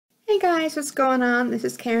Hey guys, what's going on? This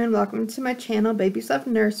is Karen. Welcome to my channel, Baby Stuff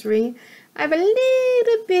Nursery. I have a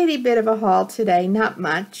little bitty bit of a haul today, not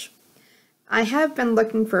much. I have been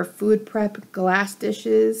looking for food prep glass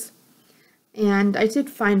dishes, and I did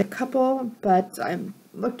find a couple, but I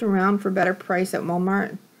looked around for a better price at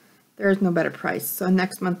Walmart. There is no better price, so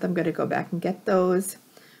next month I'm going to go back and get those.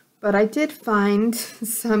 But I did find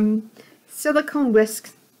some silicone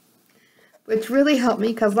whisks, which really helped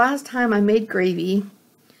me because last time I made gravy,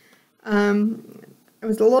 it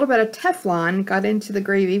was a little bit of Teflon got into the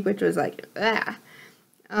gravy, which was like, ah.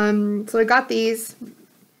 So I got these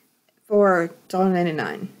for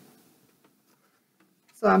 $1.99.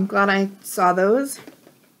 So I'm glad I saw those.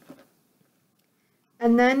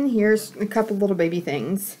 And then here's a couple little baby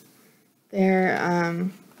things. They're,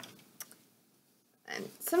 and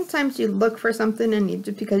sometimes you look for something and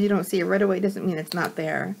just because you don't see it right away doesn't mean it's not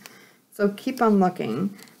there. So keep on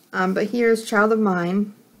looking. But here's Child of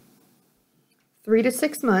Mine. 3 to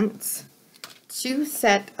 6 months, 2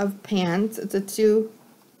 set of pans. It's a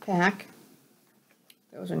 2-pack.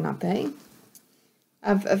 Those are not they.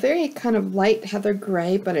 Of a very kind of light heather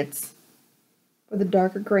gray, but it's with a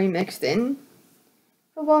darker gray mixed in.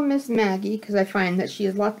 For little Miss Maggie, because I find that she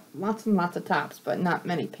has lots and lots of tops, but not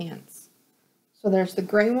many pants. So there's the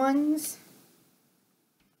gray ones,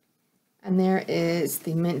 and there is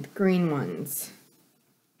the mint green ones.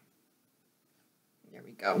 There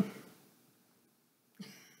we go.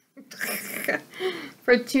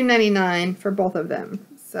 For $2.99 for both of them.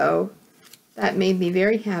 So that made me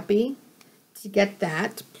very happy to get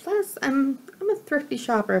that. Plus, I'm a thrifty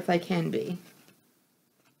shopper if I can be.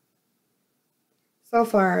 So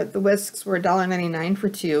far, the whisks were $1.99 for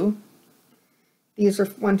 2. These are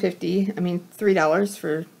 $1.50. I mean, $3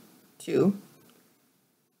 for 2.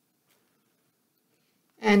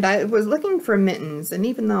 And I was looking for mittens, and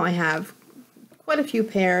even though I have quite a few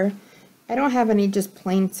pair, I don't have any just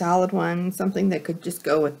plain solid ones, something that could just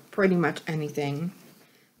go with pretty much anything.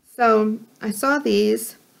 So I saw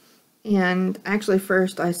these, and actually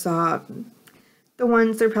first I saw the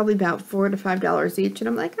ones, they're probably about $4 to $5 each, and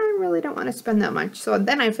I'm like, I really don't want to spend that much. So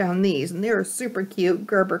then I found these, and they were super cute,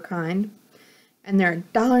 Gerber kind, and they're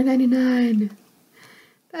 $1.99.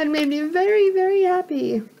 That made me very, very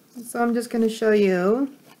happy. So I'm just going to show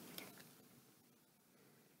you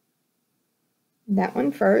that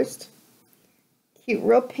one first. Cute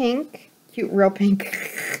real pink,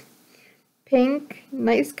 pink,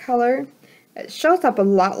 nice color. It shows up a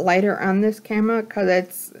lot lighter on this camera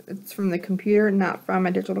because it's from the computer, not from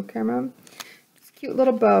a digital camera. It's a cute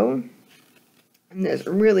little bow, and there's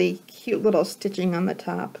really cute little stitching on the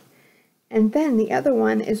top. And then the other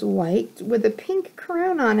one is white with a pink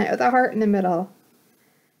crown on it with a heart in the middle.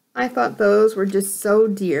 I thought those were just so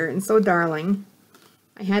dear and so darling.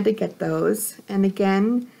 I had to get those, and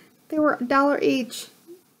again, they were $1 each,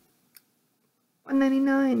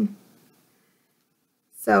 $1.99.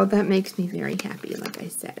 So that makes me very happy, like I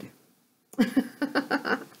said.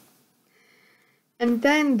 And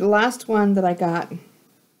then the last one that I got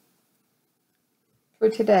for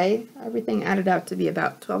today, everything added out to be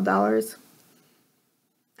about $12.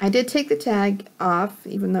 I did take the tag off,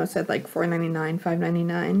 even though it said like $4.99,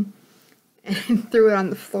 $5.99, and threw it on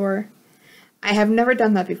the floor. I have never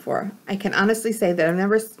done that before. I can honestly say that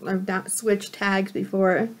I've not switched tags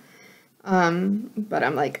before. But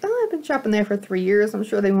I'm like, oh, I've been shopping there for 3 years. I'm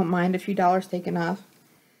sure they won't mind a few dollars taken off.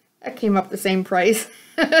 That came up the same price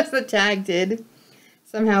as the tag did.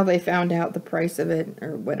 Somehow they found out the price of it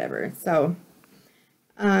or whatever. So,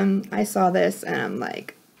 I saw this and I'm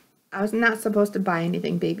like, I was not supposed to buy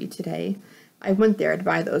anything baby today. I went there to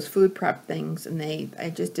buy those food prep things and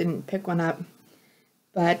I just didn't pick one up.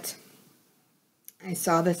 But I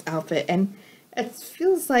saw this outfit, and it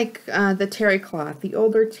feels like the terry cloth, the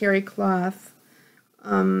older terry cloth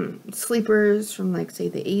sleepers from, like, say,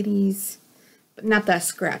 the 80s, but not that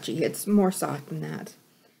scratchy. It's more soft than that.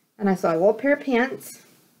 And I saw a little pair of pants,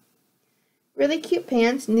 really cute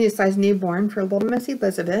pants, size newborn for little Miss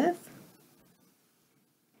Elizabeth.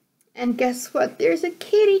 And guess what? There's a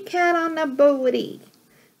kitty cat on the booty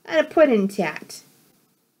and a pudding tat.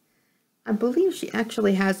 I believe she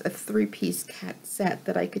actually has a 3-piece cat set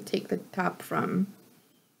that I could take the top from.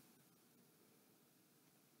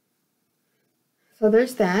 So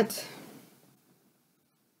there's that.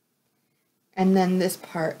 And then this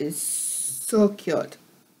part is so cute.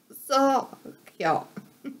 So cute.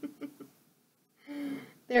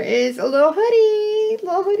 There is a little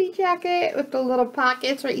hoodie jacket with the little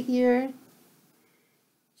pockets right here.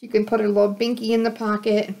 She can put her little binky in the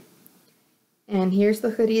pocket. And here's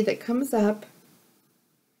the hoodie that comes up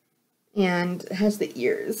and has the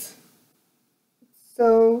ears.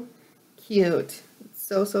 So cute. It's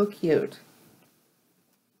so, so cute.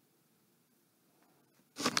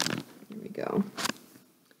 Here we go.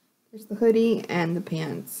 There's the hoodie and the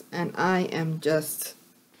pants, and I am just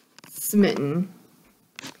smitten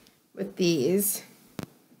with these,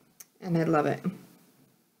 and I love it.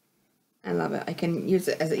 I love it. I can use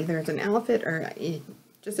it as either as an outfit or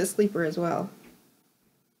just a sleeper as well.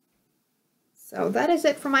 So that is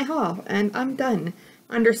it for my haul, and I'm done.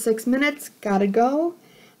 Under 6 minutes, gotta go.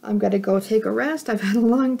 I'm gonna go take a rest. I've had a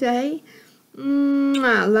long day.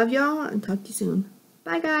 Love y'all, and talk to you soon.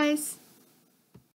 Bye, guys.